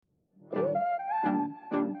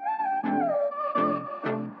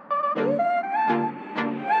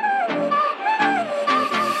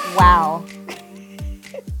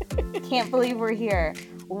can't believe we're here.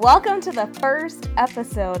 Welcome to the first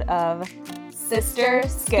episode of Sister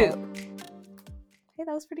Scoop. Hey,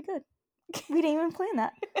 that was pretty good. We didn't even plan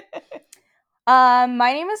that.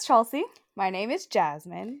 My name is Chelsea. My name is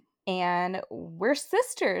Jasmine. And we're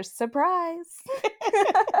sisters. Surprise.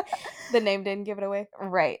 The name didn't give it away.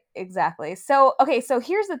 Right, exactly. So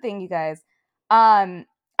here's the thing, you guys. I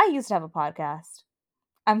used to have a podcast.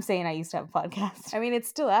 I'm saying I used to have a podcast. I mean, it's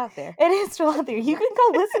still out there. It is still out there. You can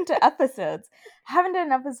go listen to episodes. I haven't done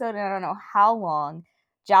an episode in I don't know how long.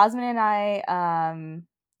 Jasmine and I,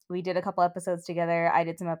 we did a couple episodes together. I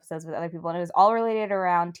did some episodes with other people, and it was all related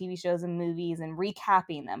around TV shows and movies and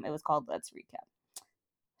recapping them. It was called Let's Recap.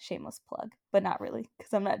 Shameless plug, but not really,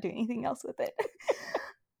 because I'm not doing anything else with it.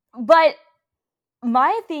 But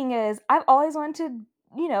my thing is, I've always wanted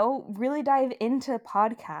to, really dive into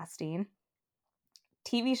podcasting.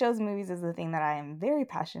 TV shows, movies is the thing that I am very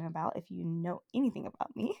passionate about, if you know anything about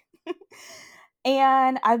me.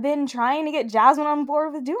 And I've been trying to get Jasmine on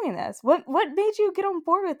board with doing this. What made you get on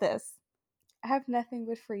board with this? I have nothing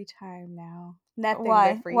but free time now. Nothing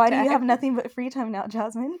Why? but free Why time. do you have nothing but free time now,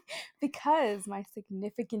 Jasmine? Because my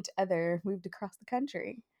significant other moved across the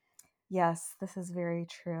country. Yes, this is very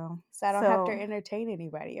true. So I don't have to entertain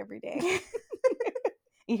anybody every day.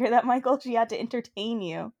 You hear that, Michael? She had to entertain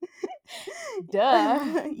you.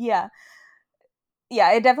 Duh. Yeah,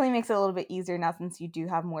 it definitely makes it a little bit easier now since you do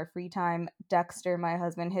have more free time. Dexter, my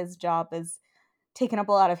husband, his job is taking up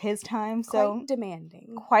a lot of his time. Quite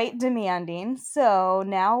demanding. So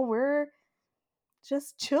now we're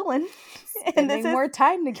just chilling. Spending more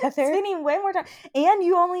time together. Spending way more time. And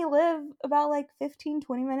you only live about 15,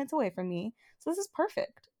 20 minutes away from me. So this is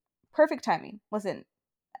perfect. Perfect timing. Listen,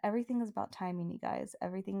 everything is about timing, you guys.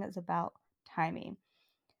 Everything is about timing.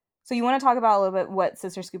 So you want to talk about a little bit what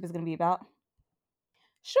Sister Scoop is going to be about?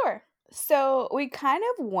 Sure. So we kind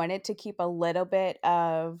of wanted to keep a little bit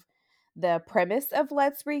of the premise of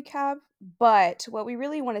Let's Recap, but what we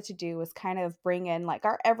really wanted to do was kind of bring in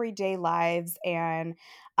our everyday lives and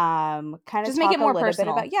kind of just make it more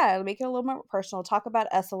personal. make it a little more personal, talk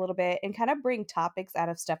about us a little bit, and kind of bring topics out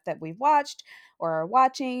of stuff that we've watched or are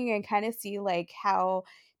watching, and kind of see how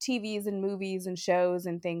TVs and movies and shows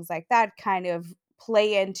and things like that kind of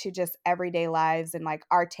play into just everyday lives, and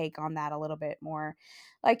our take on that a little bit more.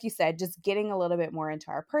 Like you said, just getting a little bit more into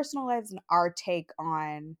our personal lives and our take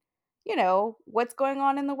on what's going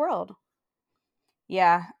on in the world.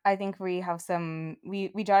 Yeah, I think we have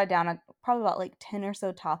we jotted down probably about 10 or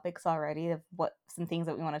so topics already of some things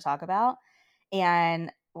that we want to talk about.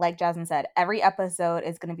 And like Jasmine said, every episode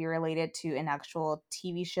is going to be related to an actual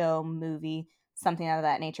TV show, movie, something of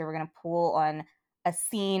that nature. We're going to pull on a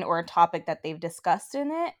scene or a topic that they've discussed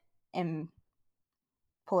in it and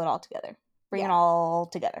pull it all together. Bring it all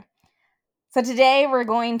together. So today we're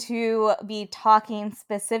going to be talking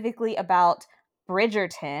specifically about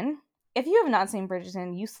Bridgerton. If you have not seen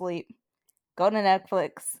Bridgerton, you sleep. Go to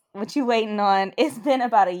Netflix. What you waiting on? It's been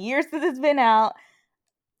about a year since it's been out.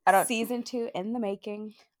 Season 2 in the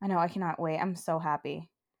making. I know, I cannot wait. I'm so happy.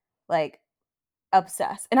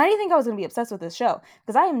 Obsessed. And I didn't think I was going to be obsessed with this show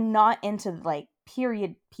because I am not into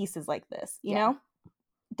period pieces like this, you know?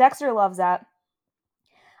 Dexter loves that.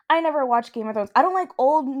 I never watched Game of Thrones. I don't like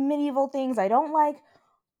old medieval things. I don't like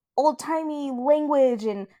old-timey language,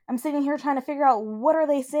 and I'm sitting here trying to figure out what are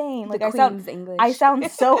they saying. English. I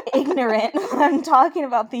sound so ignorant when I'm talking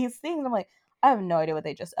about these things. I'm I have no idea what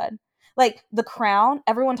they just said. The Crown,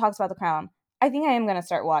 everyone talks about The Crown. I think I am going to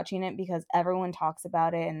start watching it because everyone talks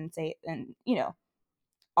about it and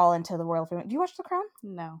all into the royal family. Do you watch The Crown?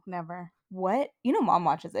 No, never. What? Mom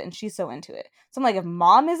watches it, and she's so into it. So I'm if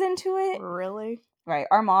mom is into it... Really? Right.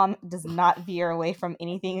 Our mom does not veer away from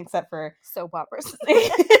anything except for soap operas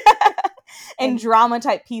and drama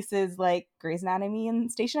type pieces like Grey's Anatomy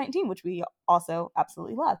and Station 19, which we also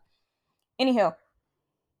absolutely love. Anywho,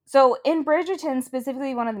 so in Bridgerton,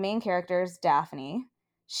 specifically one of the main characters, Daphne,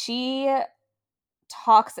 she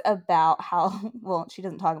talks about how, well, she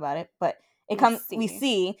doesn't talk about it, but we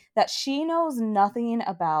see that she knows nothing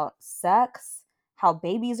about sex, how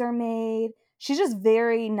babies are made. She's just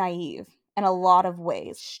very naive. In a lot of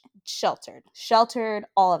ways. Sheltered,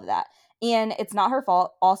 all of that. And it's not her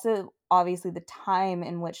fault. Also, obviously, the time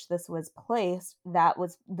in which this was placed, that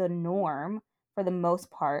was the norm for the most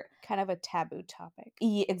part. Kind of a taboo topic.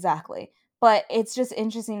 Yeah, exactly. But it's just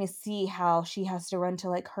interesting to see how she has to run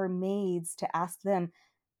to her maids to ask them,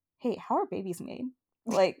 hey, how are babies made?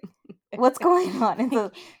 What's going on? And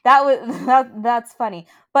so that's funny.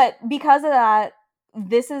 But because of that,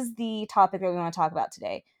 this is the topic that we want to talk about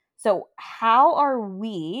today. So how are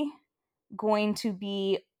we going to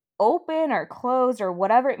be open or closed or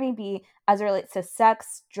whatever it may be as it relates to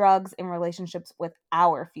sex, drugs, and relationships with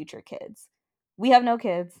our future kids. We have no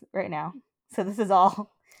kids right now, so this is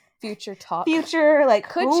all future talk. Future, like,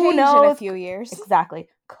 could who change knows? in a few years. Exactly.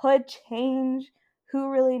 Could change. Who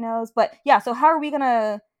really knows? But yeah, so how are we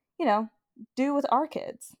gonna, do with our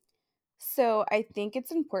kids? So I think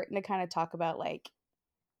it's important to kind of talk about like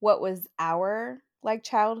what was our like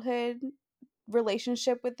childhood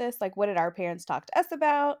relationship with this, like what did our parents talk to us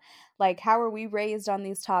about, like how were we raised on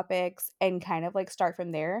these topics, and kind of like start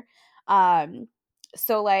from there.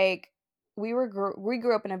 So like we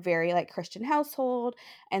grew up in a very like Christian household,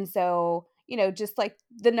 and so just like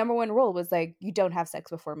the number one rule was like you don't have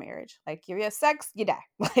sex before marriage. Like if you have sex, you die.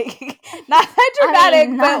 Like not that dramatic,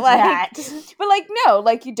 not that. but like no,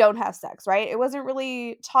 like you don't have sex, right? It wasn't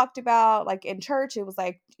really talked about like in church. It was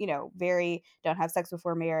like very don't have sex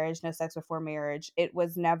before marriage, no sex before marriage. It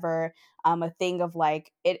was never a thing of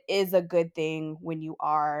like it is a good thing when you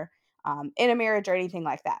are in a marriage or anything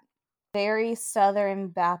like that. Very Southern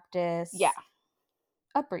Baptist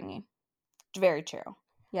upbringing. Very true.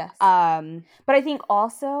 Yes. But I think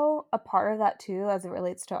also a part of that too, as it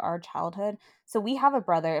relates to our childhood. So we have a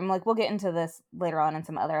brother, and like we'll get into this later on in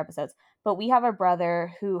some other episodes, but we have a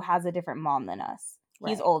brother who has a different mom than us.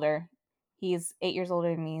 He's older. He's 8 years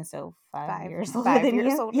older than me, so 5 years older than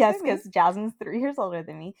me. Yes, because Jasmine's 3 years older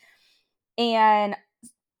than me. And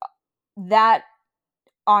that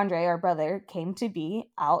Andre, our brother, came to be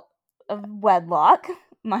out of wedlock.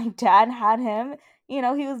 My dad had him, he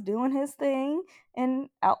was doing his thing, and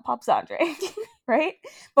out pops Andre, right?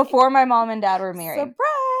 Before my mom and dad were married.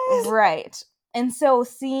 Surprise! Right. And so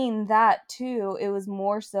seeing that too, it was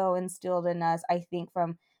more so instilled in us, I think,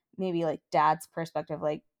 from maybe like dad's perspective,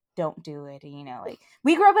 like, don't do it. Like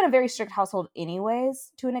we grew up in a very strict household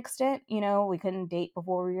anyways, to an extent. We couldn't date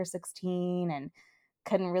before we were 16 and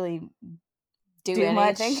couldn't really do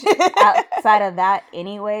much outside of that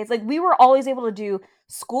anyways. Like we were always able to do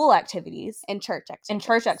school activities and church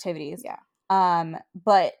activities. Yeah.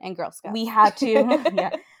 But and Girl Scouts. We had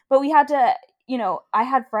to but we had to, I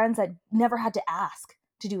had friends that never had to ask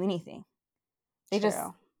to do anything. They just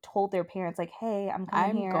told their parents like, hey, I'm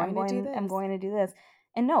coming here. I'm going to do this.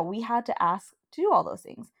 And no, we had to ask to do all those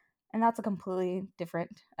things. And that's a completely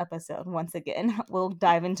different episode. Once again, we'll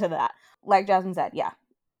dive into that. Like Jasmine said, yeah,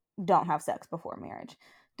 don't have sex before marriage.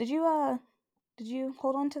 Did you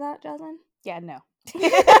hold on to that, Jasmine? Yeah, no.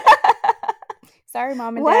 Sorry,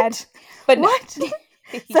 Mom and What? Dad. But no. What?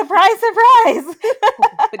 Surprise.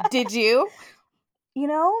 But did you?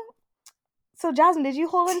 So Jasmine, did you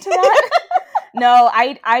hold on to that? No,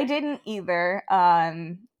 I didn't either.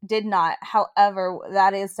 Did not. However,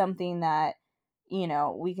 that is something that,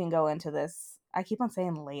 we can go into this. I keep on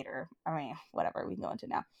saying later. I mean, whatever, we can go into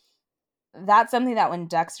now. That's something that when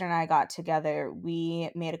Dexter and I got together, we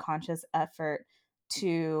made a conscious effort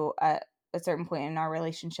to, at a certain point in our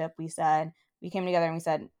relationship, we came together and we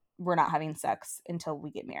said, we're not having sex until we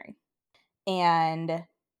get married. And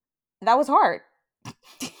that was hard.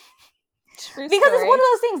 Because it's one of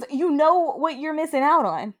those things, you know what you're missing out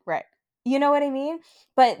on. Right. You know what I mean?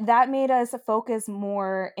 But that made us focus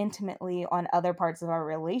more intimately on other parts of our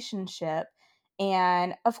relationship.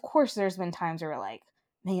 And of course, there's been times where we're like,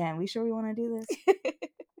 man, we sure we want to do this?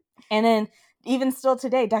 And then even still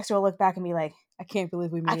today, Dexter will look back and be like, I can't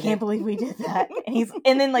believe we did that.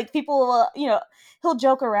 And then like people will, he'll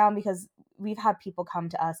joke around because we've had people come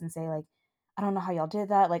to us and say like, I don't know how y'all did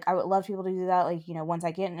that. Like, I would love people to do that. Like, once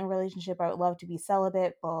I get in a relationship, I would love to be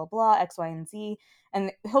celibate, blah, blah, blah, X, Y, and Z.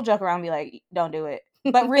 And he'll joke around and be like, don't do it.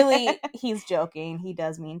 But really, he's joking. He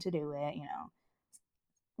does mean to do it,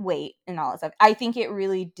 wait and all that stuff. I think it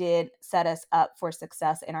really did set us up for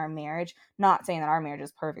success in our marriage. Not saying that our marriage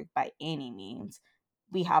is perfect by any means.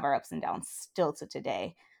 We have our ups and downs still to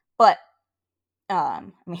today. But I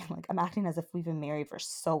mean, like, I'm acting as if we've been married for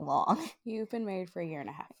so long. You've been married for a year and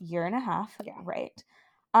a half. Yeah. Right.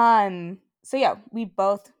 So yeah, we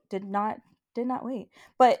both did not wait.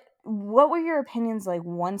 But what were your opinions like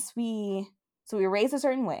once we were raised a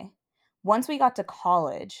certain way? Once we got to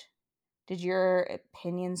college, did your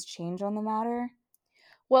opinions change on the matter?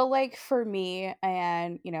 Well, like for me,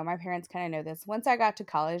 and my parents kind of know this. Once I got to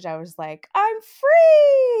college, I was like, I'm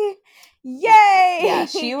free! Yay! Yeah,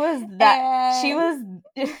 she was that. She was.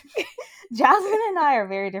 Jasmine and I are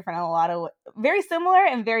very different in a lot of very similar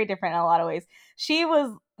and very different in a lot of ways. She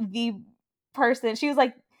was the person. She was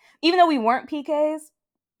like, even though we weren't PKs,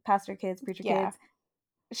 pastor kids, preacher kids,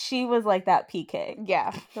 she was like that PK.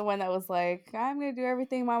 Yeah, the one that was like, I'm gonna do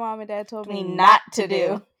everything my mom and dad told me not to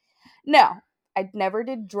do. No. I never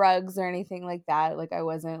did drugs or anything like that. Like I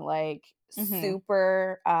wasn't like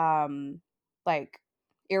super like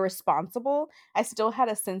irresponsible. I still had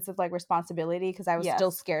a sense of like responsibility because I was still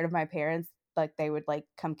Yes. scared of my parents, like they would like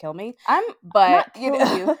come kill me. I'm But not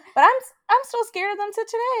kill you, but I'm still scared of them to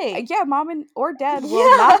today. yeah, mom or dad will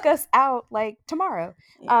Yeah. knock us out like tomorrow.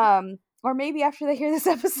 Yeah. Or maybe after they hear this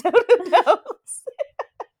episode, who knows?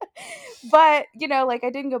 But, you know, like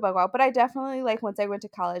I didn't go bug out, but I definitely like once I went to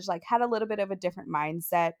college, like had a little bit of a different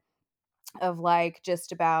mindset of like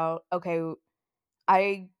just about, okay,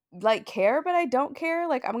 I like care, but I don't care.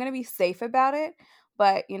 Like I'm gonna be safe about it.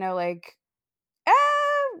 But, you know, like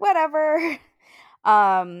whatever.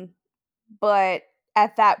 um, but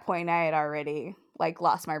at that point I had already like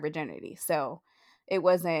lost my virginity. So it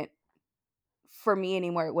wasn't for me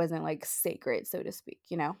anymore. It wasn't like sacred, so to speak,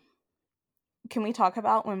 you know? Can we talk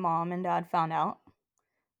about when mom and dad found out?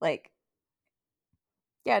 Like,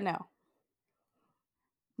 Yeah, no.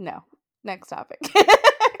 No. Next topic.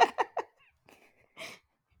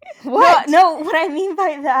 What? No, what I mean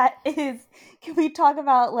by that is, can we talk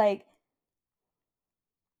about like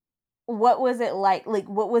what was it like? Like,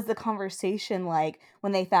 what was the conversation like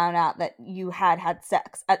when they found out that you had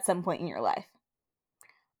sex at some point in your life?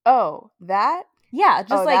 Oh, that? Yeah,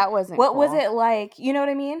 just like that wasn't what was cool. it like? You know what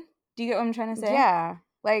I mean? Do you get what I'm trying to say? Yeah.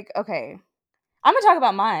 Like, okay. I'm gonna talk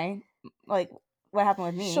about mine, like what happened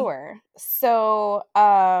with me. Sure. So,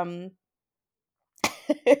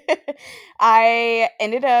 I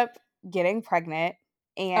ended up getting pregnant,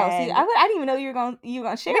 Oh, see, and I didn't even know you were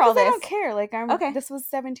gonna share because all this. I don't care. Like Okay. This was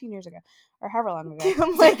 17 years ago, or however long ago.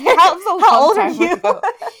 I'm like, how old are you? So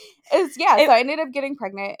I ended up getting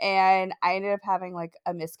pregnant, and I ended up having like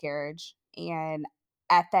a miscarriage. And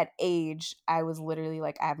at that age, I was literally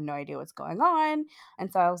like, I have no idea what's going on.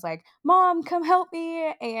 And so I was like, Mom, come help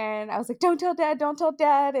me. And I was like, don't tell dad, don't tell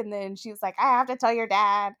dad. And then she was like, I have to tell your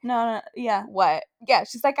dad. No, yeah. What? Yeah,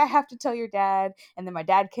 she's like, I have to tell your dad. And then my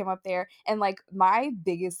dad came up there. And like, my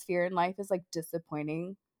biggest fear in life is like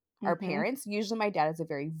disappointing our parents. Usually my dad is a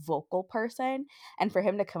very vocal person, and for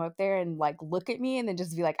him to come up there and like look at me and then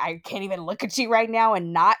just be like, I can't even look at you right now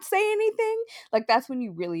and not say anything, like that's when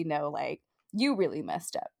you really know like you really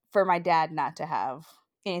messed up for my dad not to have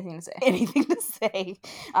anything to say.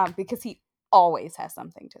 Because he always has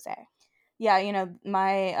something to say. Yeah, you know,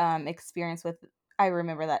 my experience with, I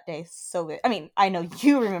remember that day so I mean, I know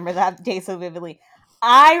you remember that day so vividly.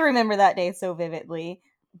 I remember that day so vividly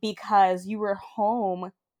because you were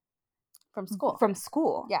home from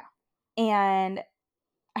school. Yeah. And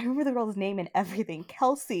I remember the girl's name and everything.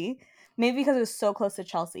 Kelsey. Maybe because it was so close to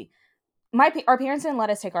Chelsea. Our parents didn't let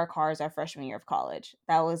us take our cars our freshman year of college.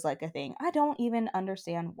 That was like a thing. I don't even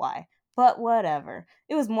understand why, but whatever.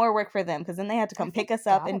 It was more work for them because then they had to come pick us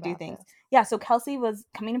up and do things. Yeah, so Kelsey was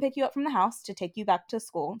coming to pick you up from the house to take you back to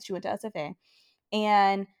school. She went to SFA.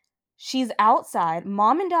 And she's outside.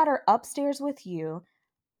 Mom and dad are upstairs with you.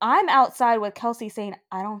 I'm outside with Kelsey saying,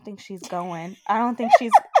 I don't think she's going. I don't think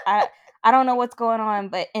she's... I don't know what's going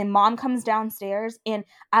on. And mom comes downstairs. And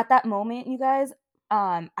at that moment, you guys...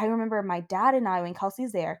 I remember my dad and I, when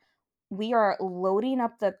Kelsey's there, we are loading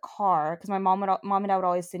up the car because my mom and dad would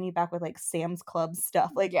always send you back with like Sam's Club stuff,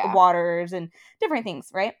 like waters and different things,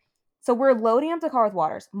 right? So we're loading up the car with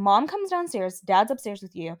waters. Mom comes downstairs. Dad's upstairs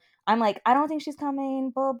with you. I'm like, I don't think she's coming,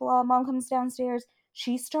 blah, blah. Mom comes downstairs.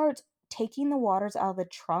 She starts taking the waters out of the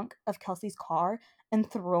trunk of Kelsey's car and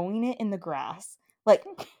throwing it in the grass. Like,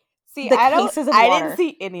 see, I didn't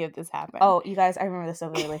see any of this happen. Oh, you guys, I remember this so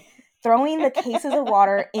vividly. Throwing the cases of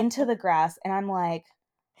water into the grass, and I'm like,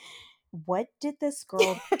 what did this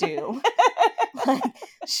girl do? Like,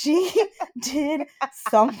 she did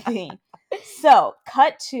something. So,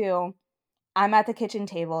 cut to, I'm at the kitchen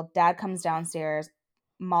table. Dad comes downstairs.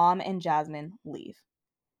 Mom and Jasmine leave.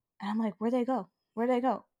 And I'm like, where'd they go? Where'd they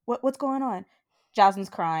go? What's going on? Jasmine's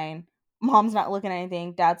crying. Mom's not looking at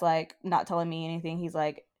anything. Dad's like, not telling me anything. He's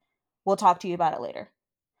like, we'll talk to you about it later.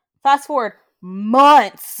 Fast forward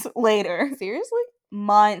months later. Seriously?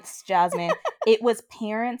 Months, Jasmine. It was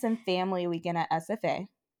parents and family weekend at SFA.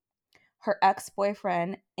 Her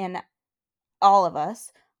ex-boyfriend and all of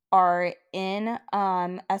us are in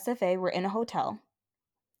SFA. We're in a hotel.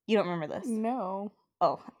 You don't remember this? No.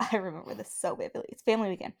 Oh, I remember this so vividly. It's family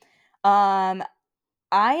weekend. I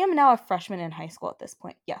am now a freshman in high school at this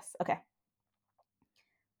point. Yes, okay.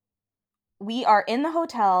 We are in the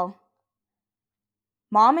hotel.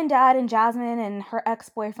 Mom and dad and Jasmine and her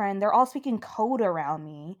ex-boyfriend, they're all speaking code around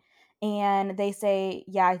me. And they say,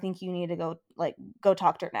 yeah, I think you need to go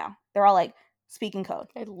talk to her now. They're all like speaking code.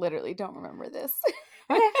 I literally don't remember this.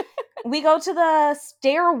 Okay. We go to the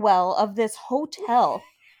stairwell of this hotel.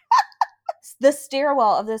 the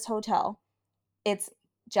stairwell of this hotel. It's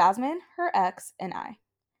Jasmine, her ex, and I.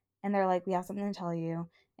 And they're like, we have something to tell you.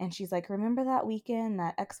 And she's like, remember that weekend,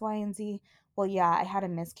 that X, Y, and Z? Well, yeah, I had a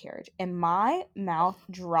miscarriage. And my mouth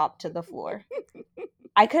dropped to the floor.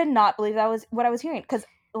 I could not believe that was what I was hearing. Because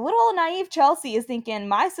little naive Chelsea is thinking,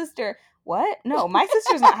 my sister, what? No, my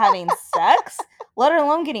sister's not having sex, let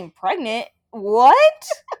alone getting pregnant. What?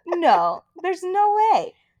 No, there's no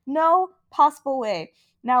way. No possible way.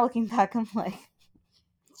 Now looking back, I'm like,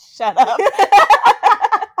 Shut up.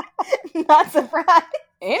 not surprised.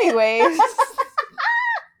 Anyways.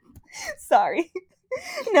 Sorry.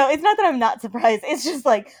 No, it's not that I'm not surprised. It's just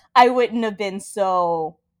like I wouldn't have been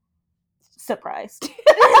so surprised.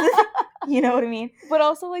 You know what I mean? But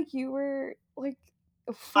also, like, you were, like,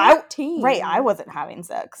 14. Right, I wasn't having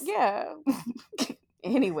sex. Yeah.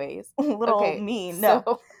 Anyways. Little Okay, me, no.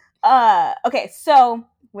 so Okay, so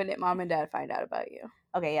when did mom and dad find out about you?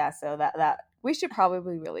 okay, yeah, so that We should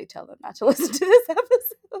probably really tell them not to listen to this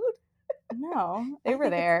episode. no. They were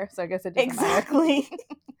there, so I guess it doesn't matter. Exactly.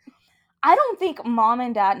 I don't think mom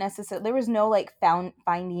and dad necessarily, there was no like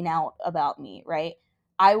finding out about me, right?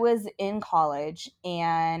 I was in college,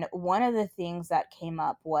 and one of the things that came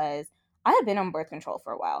up was I had been on birth control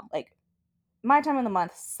for a while. Like, my time of the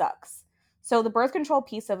month sucks. So the birth control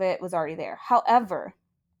piece of it was already there. However,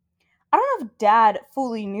 I don't know if dad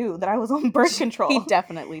fully knew that I was on birth control. He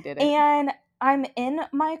definitely didn't. And I'm in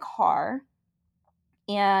my car,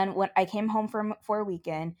 and when I came home for a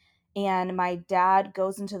weekend, and my dad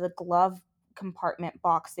goes into the glove compartment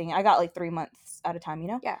box thing. I got like 3 months at a time, you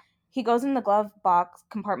know? Yeah. He goes in the glove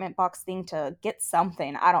compartment box thing to get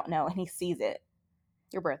something. I don't know. And he sees it.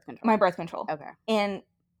 Your birth control. My birth control. Okay. And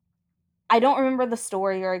I don't remember the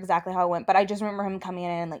story or exactly how it went, but I just remember him coming in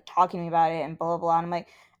and like talking to me about it and blah, blah, blah. And I'm like,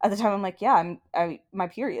 at the time, I'm like, yeah, my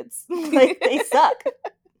periods. Like, they suck.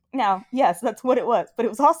 Now, yes, that's what it was. But it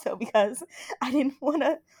was also because I didn't want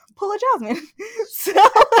to pull a Jasmine. So,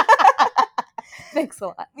 Thanks a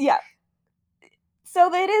lot. yeah.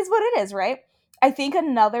 So it is what it is, right? I think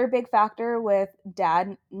another big factor with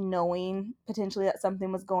dad knowing potentially that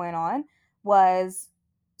something was going on was,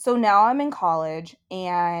 so now I'm in college,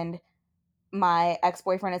 and my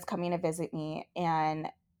ex-boyfriend is coming to visit me, and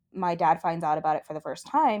my dad finds out about it for the first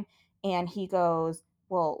time, and he goes,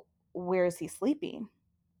 well, where is he sleeping?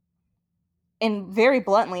 And very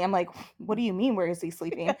bluntly, I'm like, what do you mean, where is he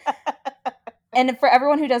sleeping? And for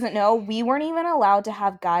everyone who doesn't know, we weren't even allowed to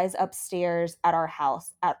have guys upstairs at our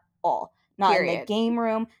house at all. Not in the game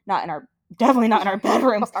room, definitely not in our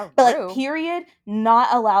bedrooms. But like, period, not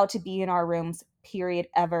allowed to be in our rooms, period,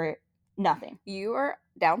 ever, nothing. You are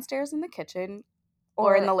downstairs in the kitchen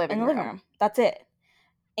or in the living room. That's it.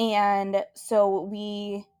 And so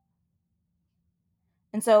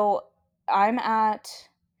I'm at,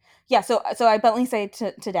 yeah, so I bluntly say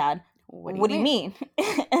to dad, what do you mean?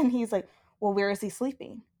 And he's like, well, where is he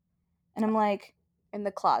sleeping? And I'm like, in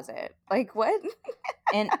the closet. Like, what?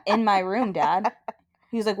 in my room, Dad.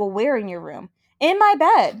 He was like, well, where in your room? In my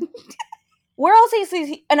bed. Where else is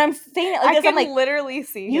he? And I'm saying it like this. I'm like, literally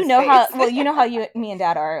see you his know face. you know how me and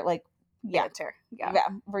Dad are, like, yeah. Banter. Yeah.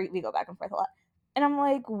 We go back and forth a lot. And I'm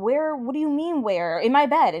like, where? What do you mean where? In my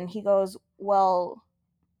bed. And he goes, well,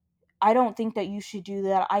 I don't think that you should do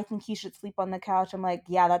that. I think he should sleep on the couch. I'm like,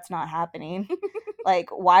 yeah, that's not happening. Like,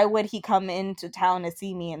 why would he come into town to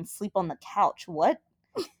see me and sleep on the couch? What?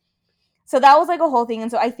 So that was like a whole thing.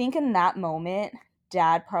 And so I think in that moment,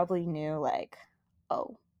 Dad probably knew, like,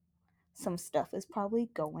 oh, some stuff is probably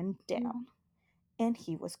going down. And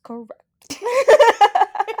he was correct.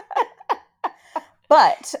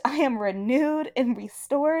 But I am renewed and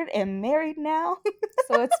restored and married now.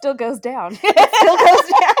 So it still goes down. It still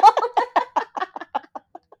goes down.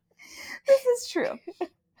 This is true.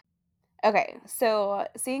 Okay, so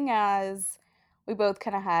seeing as we both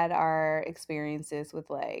kind of had our experiences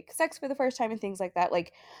with like sex for the first time and things like that,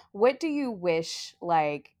 like, what do you wish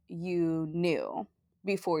like you knew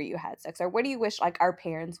before you had sex, or what do you wish like our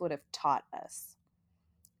parents would have taught us?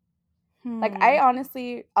 Like, I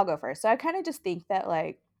honestly, I'll go first. So I kind of just think that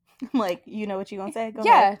like you know what you gonna say? Go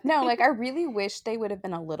ahead. No, like I really wish they would have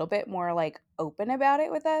been a little bit more like open about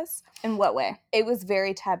it with us. In what way? It was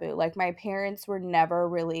very taboo. Like, my parents were never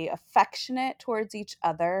really affectionate towards each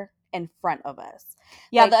other in front of us.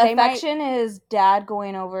 Yeah, like, the affection is Dad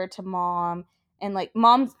going over to Mom, and like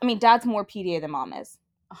Dad's more PDA than Mom is.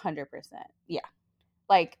 100%. Yeah.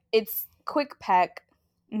 Like, it's quick peck,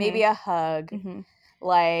 maybe a hug. Mm-hmm.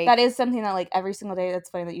 Like, that is something that like every single day. That's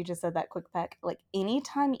funny that you just said that, quick peck. Like,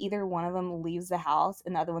 anytime either one of them leaves the house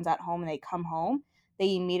and the other one's at home and they come home,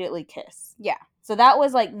 they immediately kiss. Yeah. So that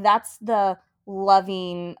was like, that's the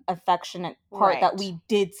loving, affectionate part that Right. we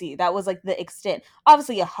did see. That was like the extent.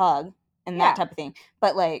 Obviously a hug and Yeah. that type of thing.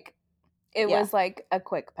 But like It Yeah. was like a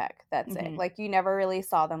quick peck. That's it. Mhm. Like you never really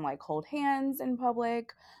saw them like hold hands in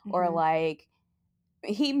public or Mhm. like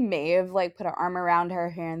he may have like put an arm around her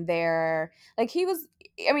here and there. Like he was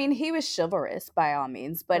he was chivalrous by all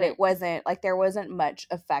means, but Right. it wasn't like there wasn't much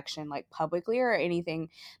affection like publicly or anything,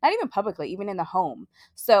 not even publicly, even in the home.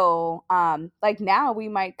 So like now we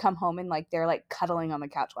might come home and like they're like cuddling on the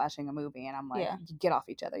couch watching a movie and I'm like, Yeah. get off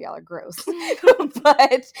each other, y'all are gross.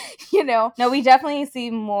 But No, we definitely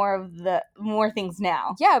see more things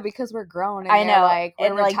now. yeah, because we're grown and I know. like we're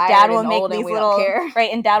and like retired dad will and make old and these we little don't care.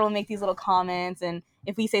 right, and dad will make these little comments, and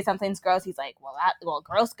if we say something's gross, he's like, well,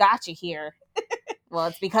 gross got you here. Well,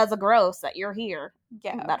 it's because of gross that you're here.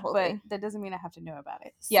 Yeah, That whole but thing. that doesn't mean I have to know about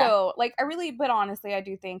it. Yeah. So, like, but honestly, I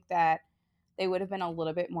do think that they would have been a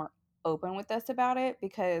little bit more open with us about it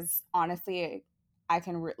because honestly, I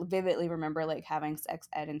can vividly remember like having sex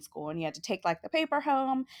ed in school and you had to take like the paper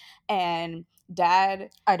home and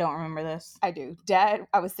dad, I don't remember this. I do. Dad,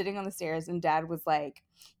 I was sitting on the stairs and dad was like,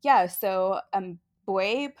 yeah, so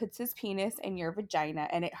boy puts his penis in your vagina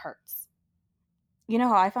and it hurts. You know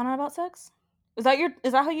how I found out about sex? Is that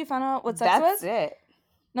how you found out what sex was? That's it.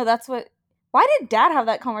 No, that's what. Why did dad have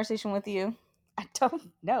that conversation with you? I don't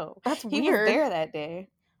know. That's He weird. was there that day.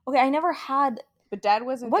 Okay, I never had. But dad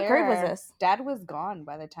wasn't What there. grade was this? Dad was gone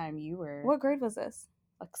by the time you were. What grade was this?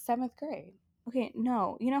 Like 7th grade. Okay,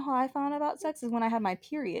 no. You know how I found out about sex is when I had my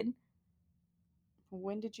period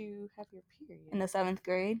When did you have your period? in the 7th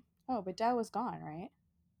grade. Oh, but dad was gone, right?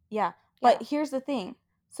 Yeah, but here's the thing.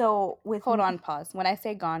 So with Hold on, pause. When I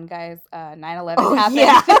say gone, guys, 9/11 Oh, happened.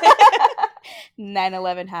 yeah.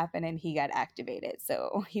 9/11 happened and he got activated.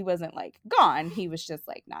 So he wasn't like gone. He was just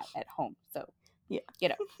like not at home. So Yeah. You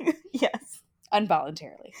know. Yes.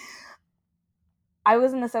 Involuntarily. I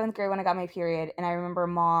was in the 7th grade when I got my period, and I remember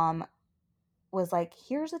mom was like,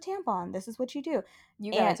 "Here's a tampon. This is what you do."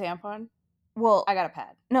 You got a tampon? Well, I got a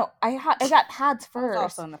pad. No, I got pads first. I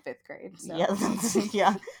was also in the 5th grade. So. Yeah,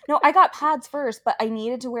 yeah. No, I got pads first, but I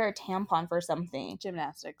needed to wear a tampon for something.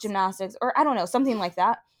 Gymnastics, or I don't know, something like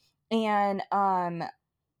that. And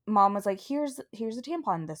mom was like, "Here's a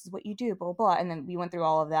tampon. This is what you do." Blah blah. And then we went through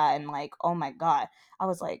all of that, and like, oh my god, I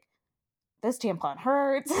was like, this tampon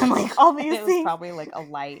hurts, and like all these it things. Was probably like a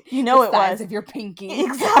light, you know, the size of your pinky,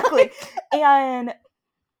 exactly.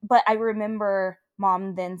 But I remember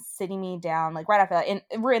mom then sitting me down like right after that,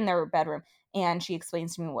 and we're in their bedroom, and she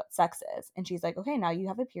explains to me what sex is, and she's like, okay, now you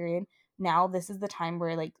have a period, now this is the time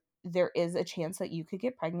where like there is a chance that you could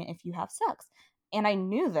get pregnant if you have sex. And I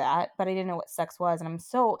knew that, but I didn't know what sex was. And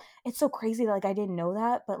it's so crazy that like I didn't know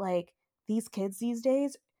that, but like these kids these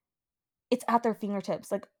days, it's at their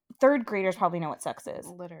fingertips. Like 3rd graders probably know what sex is.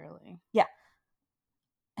 Literally. Yeah.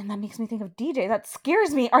 And that makes me think of DJ. That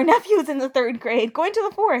scares me. Our nephew's in the 3rd grade, going to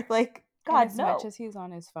the 4th. Like, God, as no. much as he's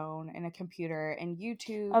on his phone and a computer and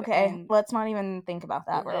YouTube. Okay, let's not even think about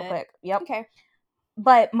that real quick. Yep. Okay.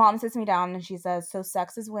 But mom sits me down and she says, so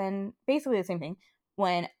sex is when, basically the same thing,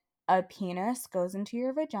 when a penis goes into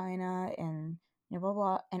your vagina and blah, blah,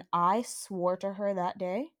 blah. And I swore to her that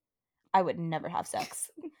day I would never have sex.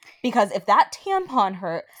 Because if that tampon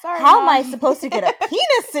hurt, how am I supposed to get a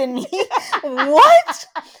penis in me? What?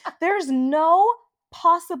 There's no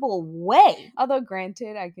possible way. Although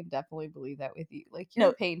granted, I can definitely believe that with you. Like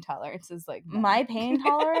your pain tolerance is like none. My pain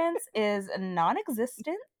tolerance is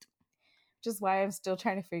non-existent. Which is why I'm still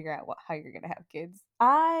trying to figure out how you're gonna have kids.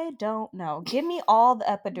 I don't know. Give me all the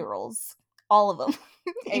epidurals. All of them.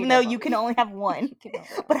 Even though you can only have one.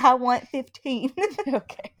 But I want 15.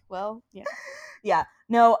 Okay. Well, yeah. Yeah.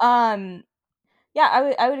 No,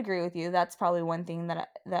 yeah, I would agree with you. That's probably one thing that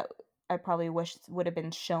I probably wish would have been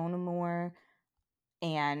shown more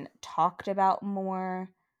and talked about more.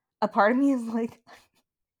 A part of me is like,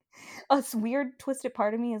 a weird twisted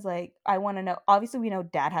part of me is like, I want to know. Obviously, we know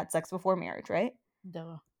dad had sex before marriage, right?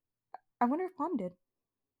 Duh. I wonder if mom did.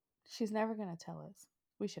 She's never gonna tell us.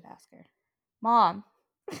 We should ask her. Mom,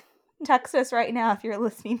 text us right now if you're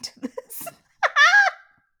listening to this.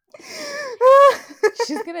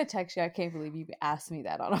 She's gonna text you. I can't believe you asked me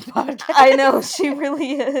that on a podcast. I know, she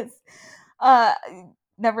really is.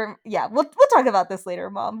 Yeah, we'll talk about this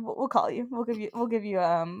later, Mom. We'll call you. We'll give you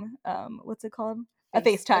what's it called? A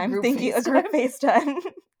FaceTime. Thank you. A group FaceTime.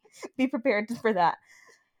 Be prepared for that.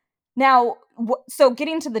 Now, so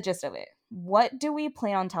getting to the gist of it, what do we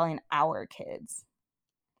plan on telling our kids?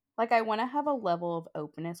 Like, I want to have a level of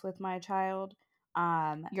openness with my child.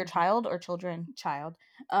 Your child or children? Child.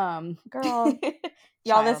 Girl.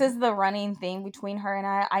 Y'all, this is the running thing between her and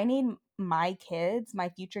I. I need my kids, my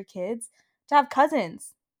future kids, to have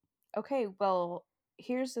cousins. Okay, well,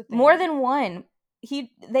 here's the thing. More than one.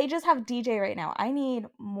 They just have DJ right now. I need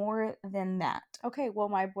more than that. Okay, well,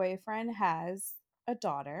 my boyfriend has a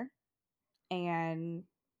daughter, and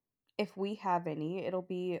if we have any, it'll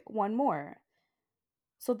be one more.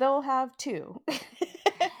 So they'll have two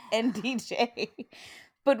and DJ.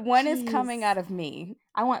 But one is coming out of me.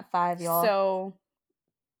 I want 5, y'all. So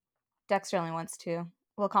Dexter only wants 2.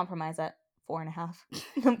 We'll compromise at 4.5.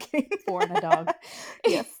 I'm kidding. 4 and a dog.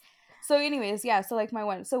 Yes. So anyways, yeah, so like my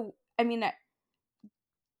one. So I mean,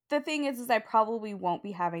 the thing is I probably won't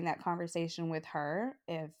be having that conversation with her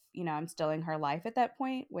if, you know, I'm still in her life at that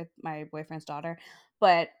point with my boyfriend's daughter.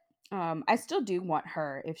 But I still do want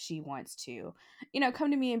her, if she wants to, you know,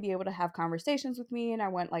 come to me and be able to have conversations with me. And I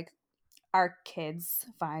want like our kids,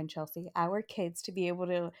 fine, Chelsea, our kids to be able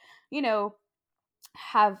to, you know,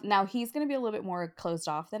 have, now he's going to be a little bit more closed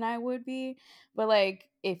off than I would be, but like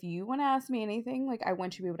if you want to ask me anything, like I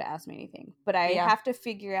want you to be able to ask me anything, but I have to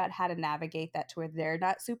figure out how to navigate that to where they're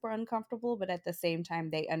not super uncomfortable, but at the same time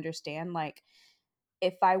they understand, like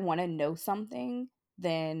if I want to know something,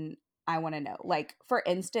 then I want to know. Like for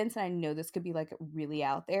instance, and I know this could be like really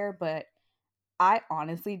out there, but I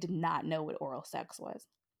honestly did not know what oral sex was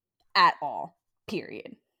at all,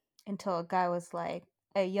 period, until a guy was like,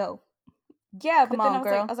 hey, yo. Yeah, but then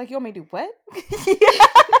I was like, you want me to do what?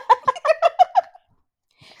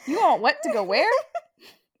 You want what to go where?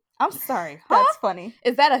 I'm sorry. Huh? That's funny.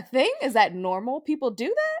 Is that a thing? Is that normal? People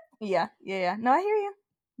do that? Yeah. No, I hear you.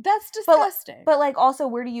 That's disgusting. But like also,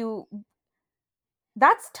 where do you...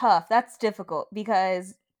 That's tough. That's difficult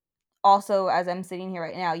because also, as I'm sitting here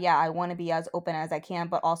right now, yeah, I want to be as open as I can,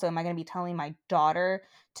 but also am I going to be telling my daughter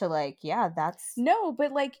to like, yeah, that's... No,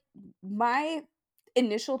 but like my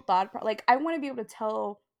initial thought, like I want to be able to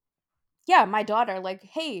tell, yeah, my daughter, like,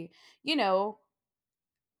 hey, you know,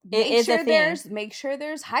 make sure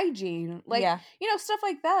there's hygiene, like, you know, stuff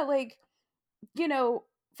like that. Like, you know,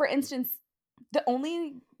 for instance, the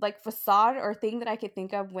only like facade or thing that I could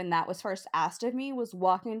think of when that was first asked of me was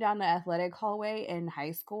walking down the athletic hallway in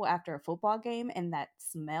high school after a football game and that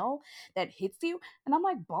smell that hits you, and I'm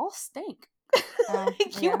like, balls stink.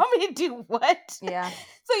 Like, you want me to do what? Yeah.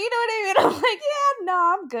 So you know what I mean? I'm like, yeah,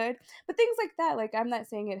 no, I'm good. But things like that, like I'm not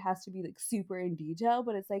saying it has to be like super in detail,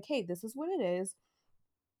 but it's like, hey, this is what it is.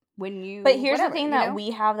 When you... But here's the thing that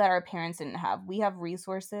we have that our parents didn't have. We have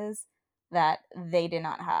resources that they did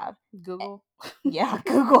not have. Google. Yeah,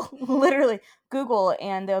 Google. Literally Google,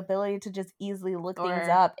 and the ability to just easily look things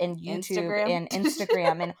up, and YouTube and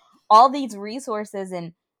Instagram and all these resources.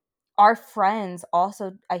 And our friends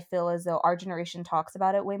also, I feel as though our generation talks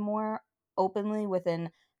about it way more openly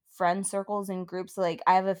within friend circles and groups. Like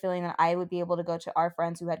I have a feeling that I would be able to go to our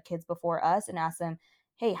friends who had kids before us and ask them,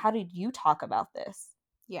 hey, how did you talk about this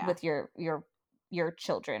with your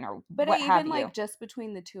children, or but what have even you? like just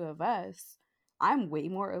between the two of us, I'm way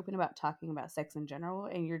more open about talking about sex in general,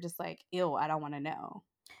 and you're just like, ew, I don't want to know.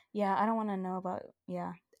 Yeah, I don't want to know about...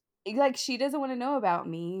 Yeah, like she doesn't want to know about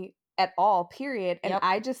me at all, period. And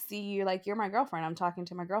I just see you like, you're my girlfriend, I'm talking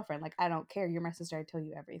to my girlfriend, like I don't care, you're my sister, I tell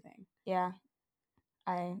you everything.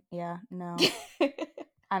 No.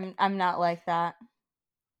 I'm not like that.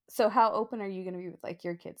 So how open are you going to be with like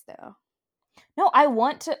your kids though? No, I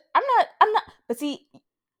want to... I'm not, but see,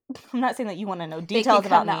 I'm not saying that you want to know details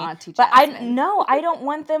about me, but I don't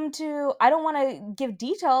want them to... I don't want to give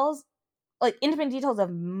details, like intimate details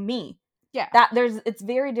of me. Yeah, it's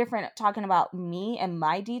very different talking about me and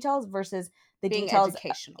my details versus the being details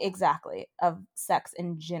educational. Exactly, of sex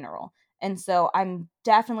in general. And so I'm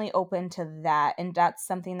definitely open to that, and that's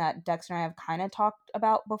something that Dexter and I have kind of talked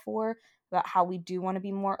about before, about how we do want to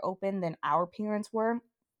be more open than our parents were,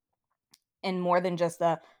 and more than just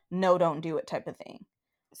a no, don't do it type of thing.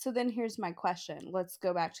 So then here's my question. Let's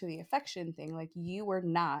go back to the affection thing. Like, you were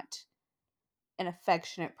not an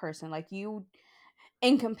affectionate person. Like, you,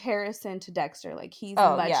 in comparison to Dexter, like he's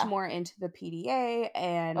much more into the PDA,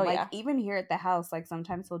 and even here at the house, like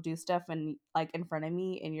sometimes he'll do stuff and like in front of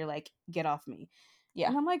me, and you're like, get off me. Yeah.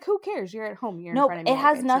 And I'm like, who cares? You're at home. You're in front of me. It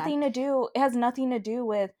has nothing to do. It has nothing to do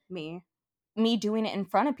with me doing it in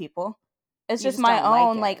front of people. It's just my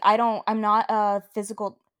own. Like I'm not a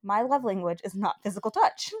physical. My love language is not physical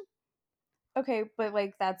touch. Okay, but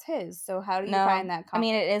like that's his. So how do you find that? I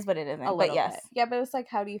mean, it is, but it isn't. But yes, yeah. But it's like,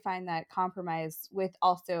 how do you find that compromise with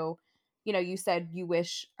also, you know, you said you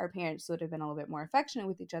wish our parents would have been a little bit more affectionate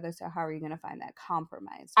with each other. So how are you going to find that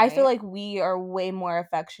compromise? Right? I feel like we are way more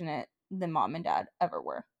affectionate than mom and dad ever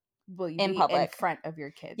were. Will you in public, in front of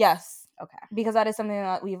your kids? Yes. Okay. Because that is something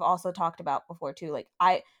that we've also talked about before too. Like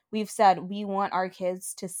we've said we want our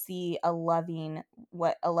kids to see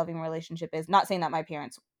what a loving relationship is. Not saying that my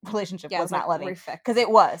parents' relationship was not loving, because it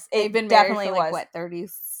was. They've been definitely married for like was. what,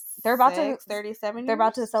 36, They're about to 37 They're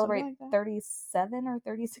about to years? celebrate Something like that? 37 or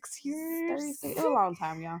 36 years. 36. It was a long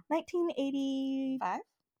time, y'all. 1985.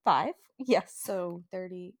 5? Yes. So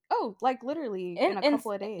 30. Oh, like literally in a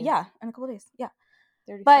couple of days. Yeah, in a couple of days. Yeah.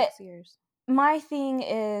 36 years. My thing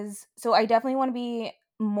is, so I definitely want to be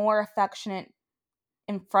more affectionate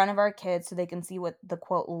in front of our kids so they can see what the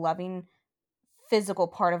quote loving physical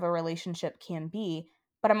part of a relationship can be,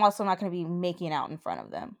 but I'm also not going to be making out in front of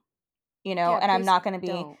them, you know. Yeah, and I'm please not going to be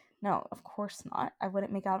don't. No, of course not. I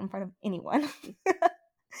wouldn't make out in front of anyone.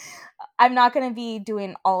 I'm not going to be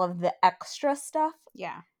doing all of the extra stuff,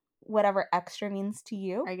 Yeah. whatever extra means to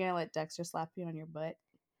you. Are you gonna let Dexter slap you on your butt?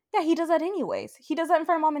 Yeah, he does that anyways. He does that in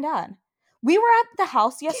front of mom and dad. We were at the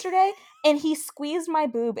house yesterday and he squeezed my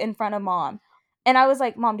boob in front of mom. And I was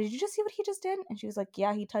like, Mom, did you just see what he just did? And she was like,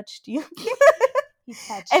 yeah, he touched you. He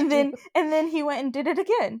touched and then you. and then he went and did it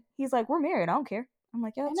again. He's like, we're married, I don't care. I'm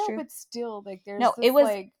like, yeah, that's true. But still, like, there's No, this, it was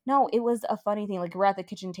like... no, it was a funny thing. Like, we're at the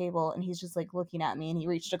kitchen table and he's just like looking at me and he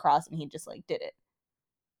reached across and he just like did it.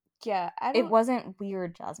 Yeah, It wasn't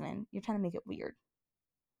weird, Jasmine. You're trying to make it weird.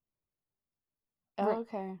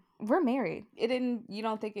 Okay. We're married. You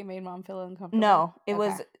don't think it made mom feel uncomfortable? No, it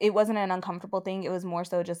wasn't an uncomfortable thing. It was more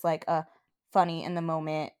so just like a funny in the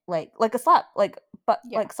moment, like a slap, like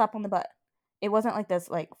slap on the butt. It wasn't like this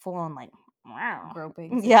like full on like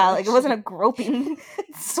groping. Yeah, like it wasn't a groping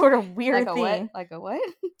sort of weird like thing. Like a what?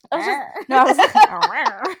 I was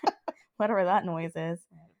like, whatever that noise is.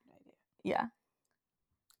 Yeah.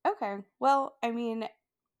 Okay. Well, I mean,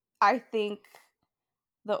 I think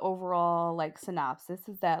the overall like synopsis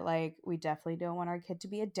is that like we definitely don't want our kid to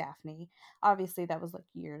be a Daphne. Obviously that was like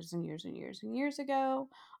years and years and years and years ago.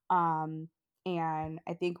 And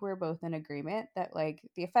I think we're both in agreement that like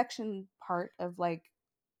the affection part of like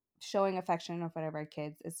showing affection in front of our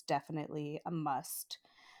kids is definitely a must.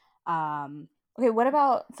 Okay, what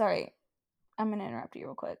about, sorry, I'm gonna interrupt you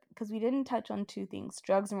real quick because we didn't touch on two things: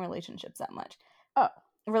 drugs and relationships that much. Oh,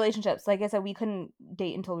 relationships, like I said, we couldn't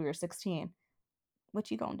date until we were 16.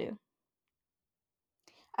 What you gonna do?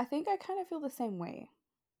 I think I kind of feel the same way.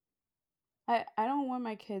 I don't want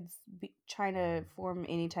my kids trying to form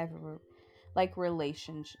any type of like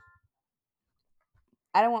relationship.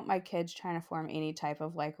 I don't want my kids trying to form any type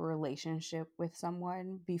of like relationship with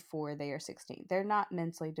someone before they are 16. They're not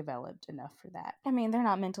mentally developed enough for that. I mean, they're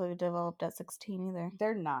not mentally developed at 16 either.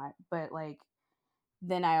 They're not, but like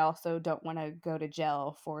then I also don't want to go to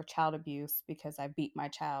jail for child abuse because I beat my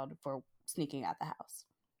child for sneaking out the house.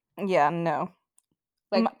 Yeah, no.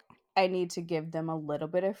 Like I need to give them a little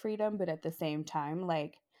bit of freedom, but at the same time,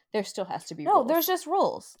 like there still has to be rules. There's just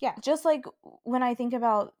rules. Yeah. Just like when I think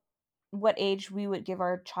about what age we would give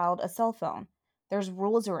our child a cell phone, there's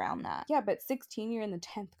rules around that. Yeah, but 16, you're in the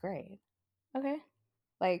 10th grade. Okay.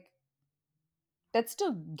 Like that's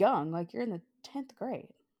still young. Like you're in the 10th grade.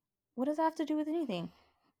 What does that have to do with anything?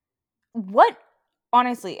 What,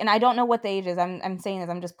 honestly, and I don't know what the age is. I'm saying this,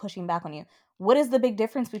 I'm just pushing back on you. What is the big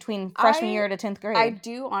difference between freshman year to 10th grade? I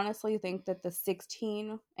do honestly think that the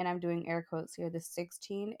 16, and I'm doing air quotes here, the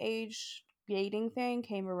 16 age dating thing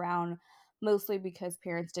came around mostly because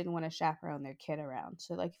parents didn't want to chaperone their kid around.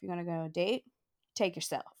 So like if you're going to go on a date, take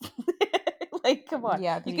yourself. Like, come on.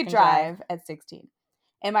 Yeah, you could drive at 16.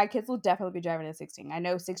 And my kids will definitely be driving at 16. I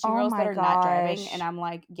know 16-year-olds that are not driving, and I'm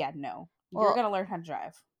like, yeah, no. You're going to learn how to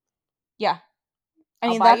drive. Yeah. I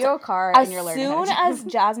mean, I'll buy you a car and you're learning how to drive. As soon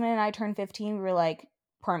as Jasmine and I turned 15, we were like,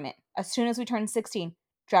 permit. As soon as we turned 16,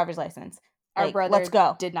 driver's license. Our brother let's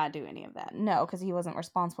go. Did not do any of that. No, because he wasn't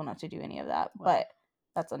responsible enough to do any of that. Well, but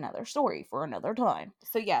that's another story for another time.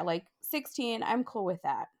 So yeah, like 16, I'm cool with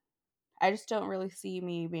that. I just don't really see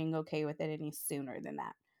me being okay with it any sooner than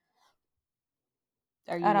that.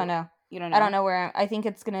 I don't know. You don't know? I don't know where I think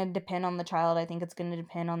it's going to depend on the child. I think it's going to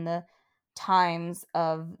depend on the times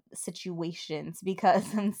of situations, because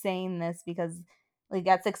I'm saying this because like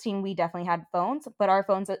at 16 we definitely had phones, but our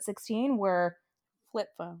phones at 16 were flip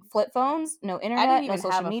phones, no internet, I didn't even no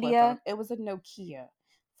social have media. It was a Nokia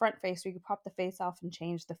front face where you could pop the face off and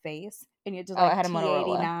change the face, and you had to I had a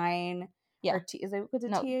T89. Yeah. Or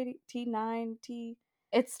T9 T?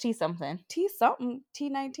 It's T something. T19.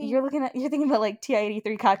 You're thinking about like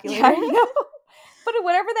TI-83 calculator. Yeah, I know. But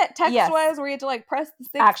whatever that text was, where you had to like press the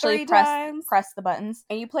 6 3 times, press the buttons,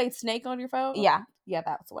 and you played Snake on your phone. Yeah,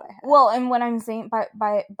 that's what I had. Well, and what I'm saying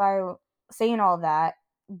by saying all that,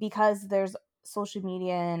 because there's social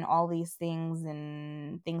media and all these things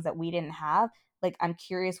and things that we didn't have, Like, I'm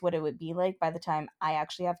curious what it would be like by the time I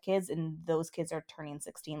actually have kids and those kids are turning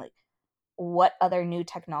 16. Like, what other new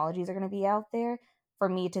technologies are going to be out there for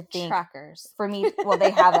me to think Trackers. well, they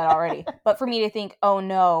have that already, but for me to think, oh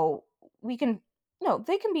no, they're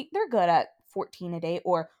good at 14 a day,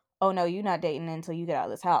 or oh no, you're not dating until you get out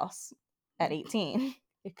of this house at 18.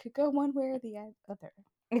 It could go one way or the other.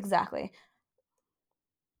 Exactly.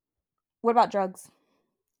 What about drugs?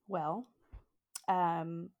 Well,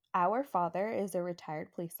 our father is a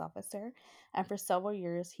retired police officer, and for several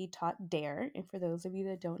years he taught DARE. And for those of you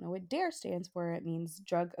that don't know what DARE stands for, it means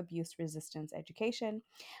Drug Abuse Resistance Education.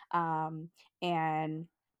 And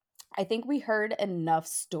I think we heard enough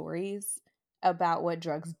stories about what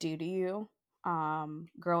drugs do to you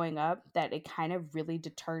growing up that it kind of really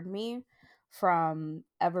deterred me from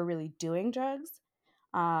ever really doing drugs.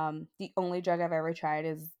 The only drug I've ever tried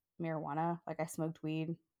is marijuana. Like, I smoked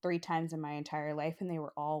weed 3 times in my entire life, and they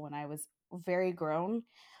were all when I was very grown.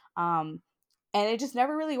 And it just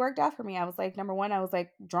never really worked out for me. I was like, number one, I was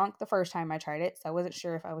like drunk the first time I tried it, so I wasn't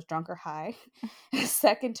sure if I was drunk or high. The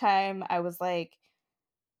second time, I was like,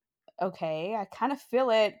 okay, I kind of feel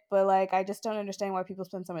it, but like I just don't understand why people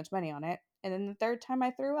spend so much money on it. And then the third time,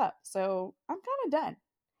 I threw up, so I'm kind of done.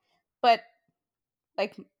 But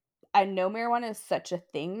like, I know marijuana is such a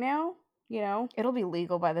thing now. It'll be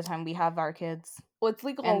legal by the time we have our kids. Well, it's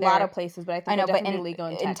legal in And a lot of places, but I think it'll definitely be legal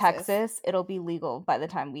in Texas, it'll be legal by the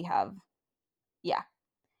time we have. Yeah.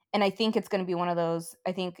 And I think it's going to be one of those,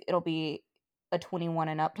 I think it'll be a 21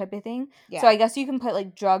 and up type of thing. Yeah. So I guess you can put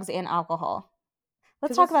like drugs and alcohol.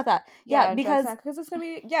 Let's talk about that. Yeah, because it's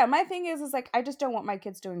going to be, my thing is like, I just don't want my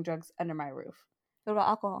kids doing drugs under my roof. What about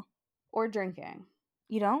alcohol? Or drinking.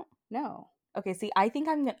 You don't? No. Okay, see, I think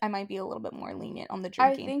I might be a little bit more lenient on the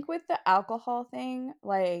drinking. I think with the alcohol thing,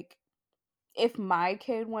 like, if my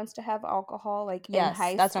kid wants to have alcohol, like, in high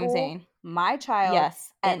school, that's what I'm saying. My child,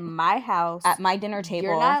 at my house, at my dinner table,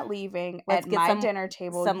 you're not leaving. Let's get my dinner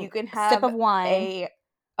table, you can have sip of wine,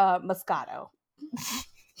 a Moscato.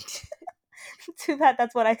 Too bad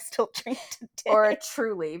that's what I still drink today. Or a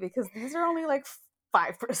Truly, because these are only like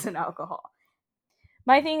 5% alcohol.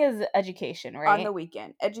 My thing is education, right? On the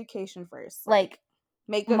weekend. Education first. Like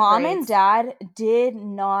make good mom grades. And dad did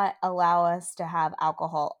not allow us to have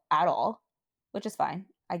alcohol at all, which is fine.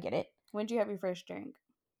 I get it. When did you have your first drink?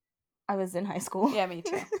 I was in high school. Yeah, me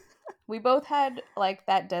too. We both had like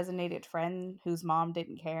that designated friend whose mom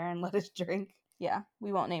didn't care and let us drink. Yeah,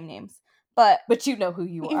 we won't name names. But you know who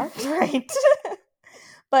you are. Right.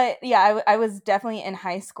 But yeah, I was definitely in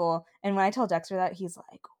high school. And when I tell Dexter that, he's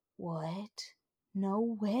like, what?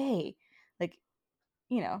 No way. Like,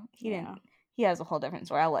 he didn't. He has a whole different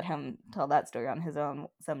story. I'll let him tell that story on his own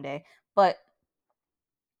someday. But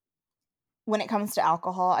when it comes to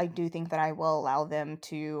alcohol, I do think that I will allow them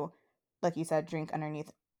to, like you said, drink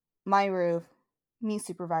underneath my roof, me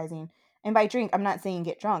supervising. And by drink, I'm not saying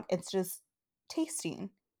get drunk. It's just tasting.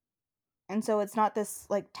 And so it's not this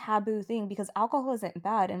like taboo thing, because alcohol isn't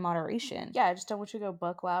bad in moderation. Yeah, I just don't want you to go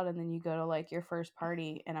buck wild and then you go to like your first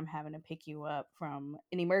party and I'm having to pick you up from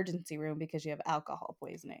an emergency room because you have alcohol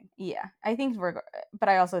poisoning. Yeah, I think but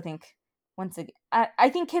I also think once again, I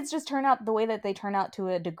think kids just turn out the way that they turn out to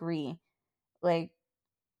a degree. Like,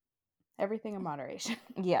 everything in moderation.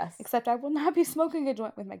 Yes. Except I will not be smoking a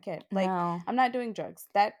joint with my kid. Like, no. I'm not doing drugs.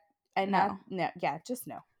 Just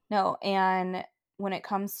no. No, and when it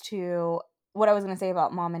comes to what I was going to say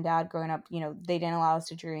about mom and dad growing up, they didn't allow us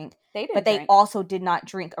to drink. They also did not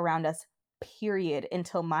drink around us, period,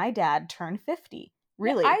 until my dad turned 50.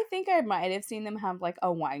 Really? I think I might have seen them have like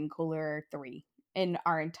a wine cooler or 3 in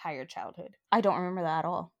our entire childhood. I don't remember that at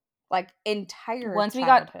all. Like, entire Once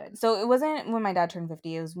childhood. So it wasn't when my dad turned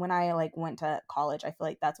 50. It was when I like went to college. I feel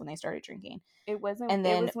like that's when they started drinking. It wasn't. And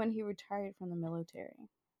then, it was when he retired from the military.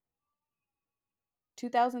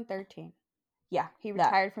 2013. Yeah, he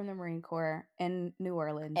retired from the Marine Corps in New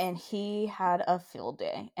Orleans, and he had a field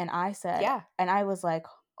day. And I said, yeah, and I was like,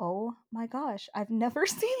 oh my gosh, I've never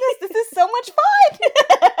seen this. This is so much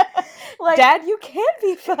fun. Like, Dad, you can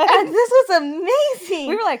be fun. And this was amazing.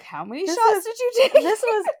 We were like, how many shots did you take? This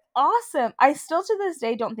was awesome. I still to this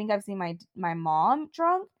day don't think I've seen my mom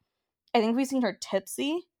drunk. I think we've seen her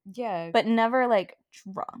tipsy. Yeah. But never like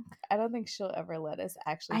drunk. I don't think she'll ever let us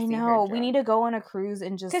actually see her drunk. We need to go on a cruise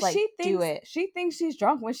and just like do it. She thinks she's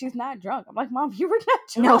drunk when she's not drunk. I'm like, Mom, you were not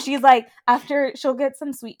drunk. No, she's like, after she'll get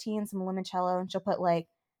some sweet tea and some limoncello and she'll put like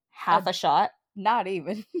half a shot. Not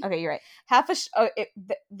even. Okay, you're right. Half a shot.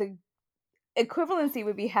 The equivalency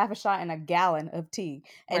would be half a shot in a gallon of tea,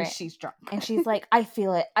 and Right. she's drunk. And she's like, I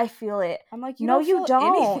feel it. I'm like, No, you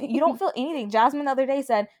don't. anything. You don't feel anything. Jasmine the other day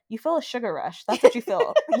said, you feel a sugar rush. That's what you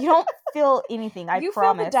feel. You don't feel anything, I you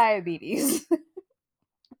promise. feel the diabetes.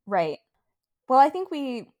 Right. Well, I think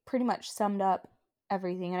we pretty much summed up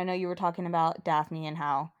everything. And I know you were talking about Daphne and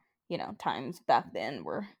how, times back then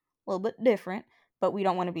were a little bit different, but we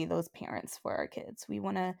don't want to be those parents for our kids. We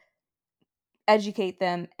want to educate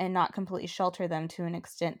them and not completely shelter them to an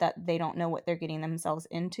extent that they don't know what they're getting themselves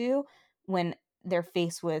into when they're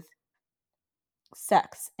faced with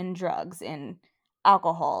sex and drugs and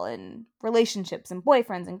alcohol and relationships and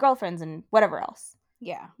boyfriends and girlfriends and whatever else.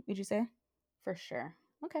 Yeah. Would you say? For sure.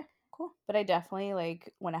 Okay, cool. But I definitely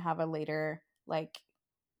want to have a later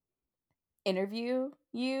interview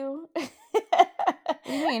you. What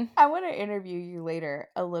do you mean? I want to interview you later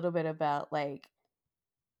a little bit about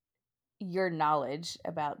your knowledge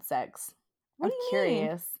about sex. What I'm do you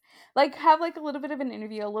curious. Have a little bit of an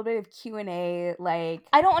interview, a little bit of Q&A.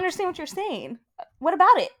 I don't understand what you're saying. What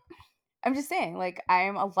about it? I'm just saying, I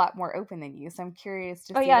am a lot more open than you, so I'm curious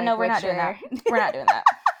to see. Oh yeah, no, we're not doing that. We're not doing that.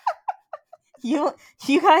 You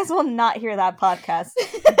guys will not hear that podcast.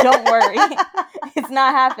 Don't worry. It's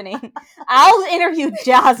not happening. I'll interview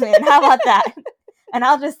Jasmine. How about that? And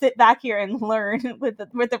I'll just sit back here and learn with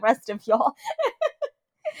the rest of y'all.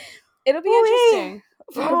 It'll be interesting.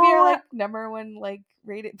 It'll be our number one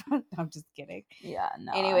rated. I'm just kidding. Yeah,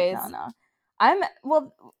 no. Anyways, no. I'm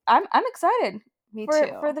excited. Me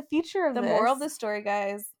too. For the future of the this. moral of the story,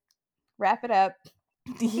 guys. Wrap it up.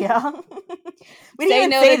 Yeah. We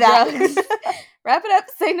didn't even say that. Drugs. Wrap it up.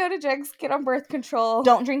 Say no to drugs. Get on birth control.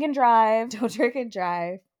 Don't drink and drive. Don't drink and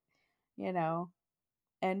drive.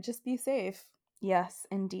 And just be safe. Yes,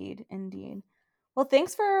 indeed. Well,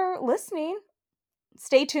 thanks for listening.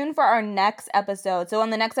 Stay tuned for our next episode. So on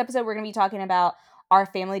the next episode, we're going to be talking about our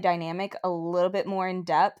family dynamic a little bit more in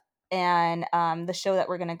depth. And the show that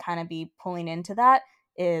we're going to kind of be pulling into that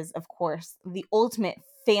is, of course, the ultimate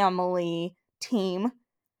family team,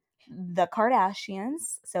 the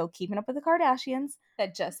Kardashians. So Keeping Up with the Kardashians.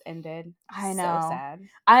 That just ended. I know. So sad.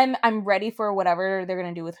 I'm ready for whatever they're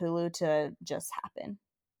going to do with Hulu to just happen.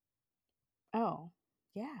 Oh,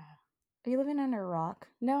 yeah. Are you living under a rock?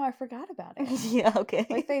 No, I forgot about it. Yeah, okay.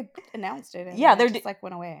 They announced it. And yeah, they're just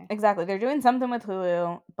went away. Exactly. They're doing something with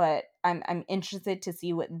Hulu, but I'm interested to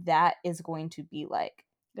see what that is going to be like.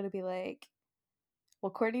 It'll be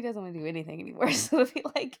well, Kourtney doesn't want to do anything anymore, so it'll be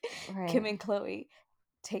right. Kim and Khloe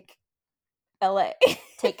take LA.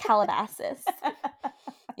 Take Calabasas.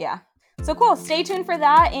 Yeah. So cool. Stay tuned for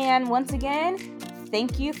that. And once again,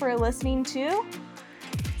 thank you for listening to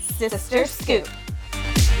Sister Scoop.